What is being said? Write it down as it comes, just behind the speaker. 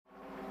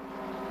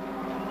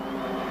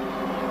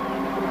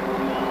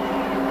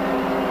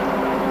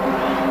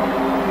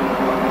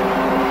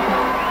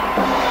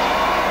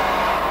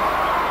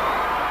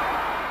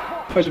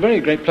Well, it's a very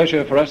great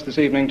pleasure for us this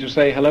evening to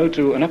say hello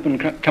to an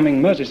up-and-coming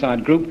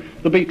Merseyside group,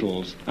 the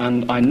Beatles.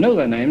 And I know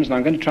their names, and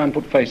I'm going to try and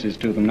put faces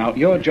to them. Now,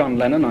 you're John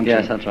Lennon, aren't you?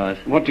 Yes, that's right.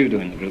 What do you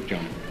do in the group,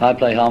 John? I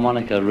play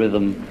harmonica,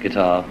 rhythm,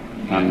 guitar,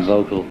 and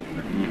vocal.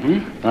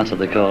 That's what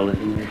they call it.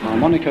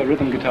 Harmonica,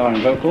 rhythm, guitar,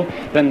 and vocal.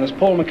 Then there's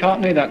Paul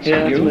McCartney, that's you.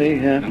 That's me,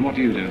 yeah. And what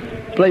do you do?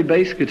 Play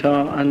bass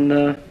guitar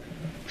and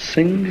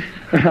sing,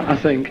 I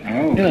think.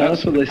 Oh,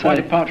 that's what they say. Quite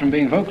apart from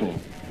being vocal.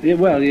 Yeah,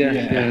 well, yes,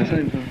 yeah,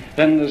 same thing.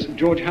 Then there's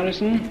George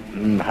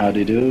Harrison. How do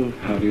you do?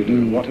 How do you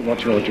do?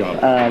 What's your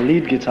job?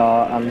 Lead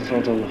guitar and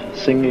sort of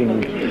singing.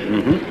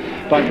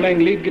 By playing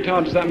lead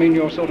guitar, does that mean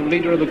you're sort of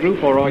leader of the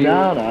group, or are you...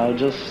 No,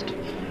 just...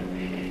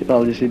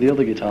 Well, you see, the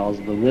other guitars,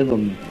 the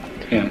rhythm.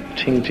 Yeah.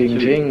 Ching, ching,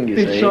 ching, you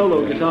see. It's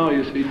solo guitar,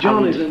 you see.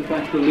 John is, in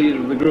fact, the leader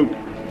of the group.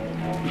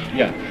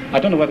 Yeah, I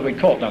don't know whether we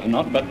caught that or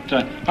not, but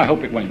I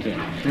hope it went in.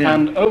 Yeah.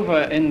 And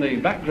over in the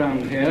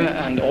background here,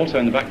 and also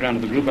in the background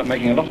of the group, but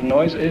making a lot of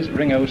noise, is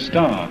Ringo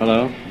Starr.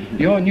 Hello.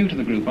 You're new to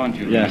the group, aren't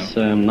you? Yes,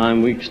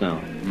 9 weeks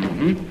now.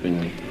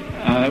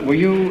 Were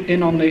you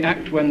in on the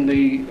act when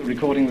the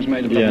recording was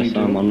made of Love Me Yes,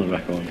 Do? I'm on the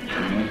record.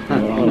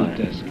 You're on that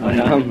disc. I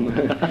am.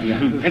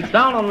 It's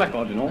down on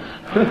record, you know.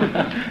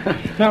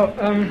 Now,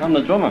 I'm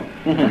the drummer.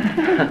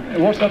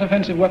 what's that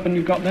offensive weapon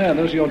you've got there?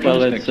 Those are your Well,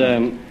 drumsticks.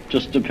 it's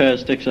just a pair of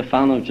sticks a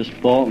fan have just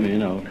bought me,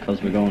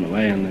 because we're going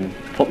away, and they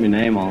put my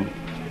name on.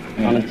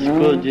 Yeah. And it's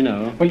good,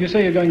 Well, you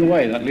say you're going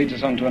away. That leads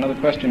us on to another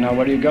question now.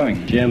 Where are you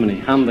going? Germany,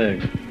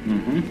 Hamburg.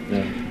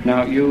 Yeah.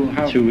 Now, you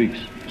have... 2 weeks.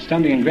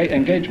 Standing in great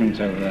engagements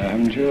over there,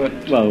 haven't you?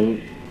 Well,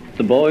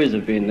 the boys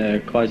have been there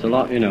quite a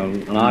lot,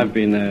 and I've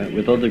been there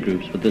with other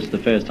groups, but this is the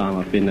first time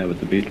I've been there with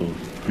the Beatles.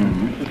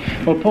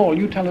 Well, Paul,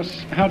 you tell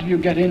us, how did you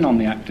get in on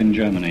the act in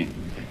Germany?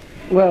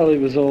 Well, it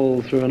was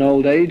all through an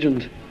old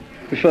agent.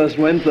 We first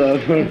went there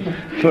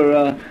for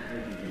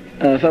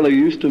a fellow who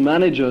used to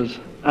manage us,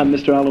 and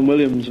Mr. Alan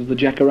Williams of the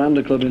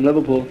Jacaranda Club in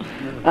Liverpool,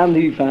 and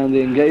he found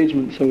the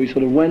engagement, so we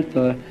sort of went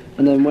there,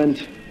 and then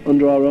went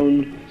under our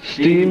own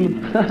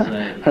steam,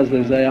 as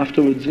they say,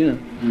 afterwards,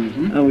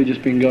 and we've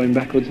just been going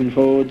backwards and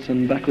forwards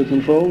and backwards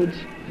and forwards.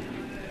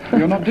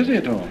 You're not dizzy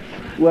at all?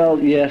 Well,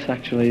 yes,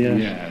 actually,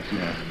 yes.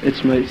 Yes.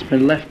 It's my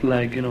left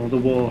leg, the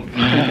war.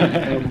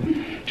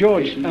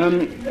 George,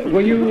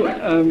 were you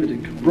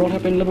brought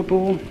up in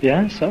Liverpool?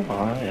 Yes, so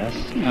far, yes.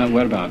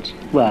 Whereabouts?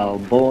 Well,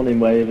 born in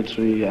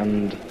Wavertree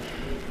and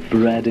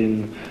bred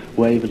in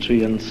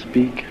Wavertree and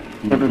Speak.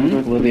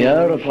 Well, the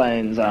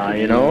aeroplanes are,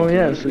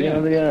 yes, the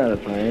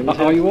aeroplanes.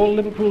 Are you all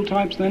Liverpool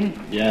types then?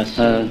 Yes.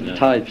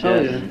 Types,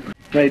 yes.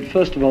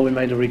 First of all, we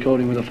made a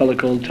recording with a fellow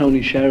called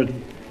Tony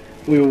Sheridan.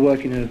 We were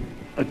working at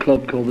a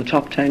club called the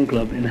Top 10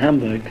 Club in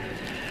Hamburg,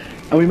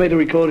 and we made a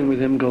recording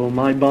with him called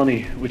My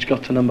Bonnie, which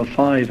got to number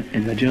 5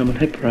 in the German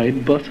hit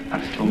parade, but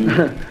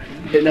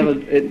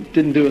it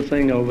didn't do a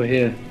thing over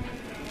here.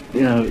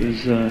 It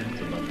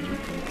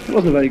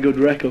wasn't a very good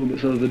record,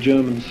 but sort of the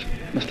Germans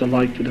must have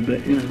liked it a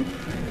bit,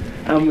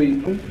 And we,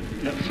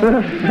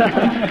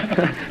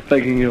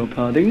 begging your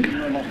pardon,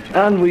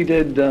 and we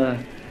did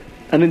an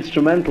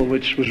instrumental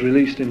which was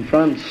released in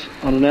France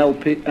on an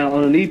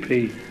an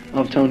EP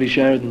of Tony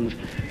Sheridan's,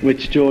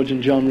 which George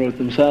and John wrote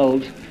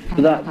themselves.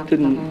 But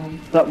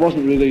that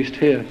wasn't released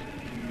here.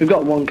 We've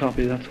got one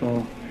copy, that's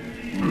all.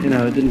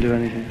 It didn't do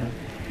anything.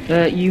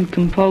 You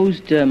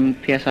composed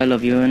P.S. I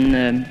Love You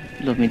and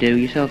Love Me Do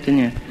yourself, didn't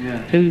you? Yeah.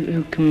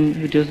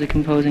 Who does the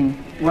composing?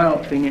 Well,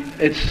 between you?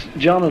 it's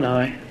John and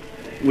I.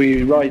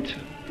 We write,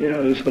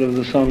 sort of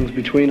the songs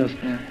between us.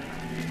 Yeah.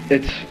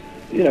 It's,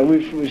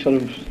 we've sort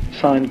of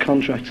signed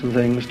contracts and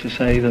things to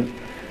say that,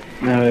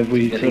 if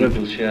we sort of...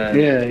 equal shares.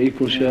 Yeah,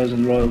 equal shares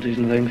and royalties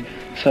and things,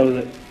 so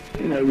that,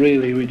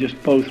 really we just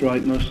both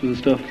write most of the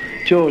stuff.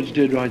 George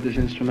did write this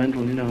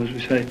instrumental, as we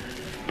say,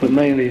 but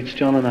mainly it's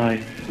John and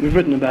I. We've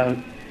written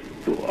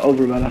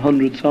over about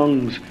 100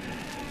 songs,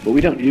 but we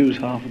don't use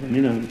half of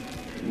them,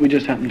 We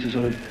just happened to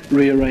sort of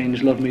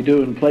rearrange Love Me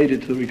Do and played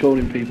it to the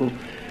recording people,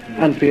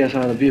 and P.S.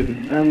 I Love You,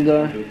 and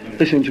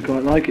they seem to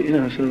quite like it,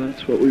 so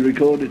that's what we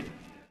recorded.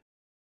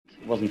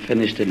 It wasn't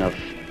finished enough,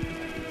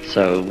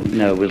 so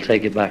we'll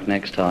take it back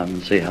next time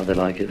and see how they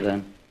like it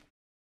then.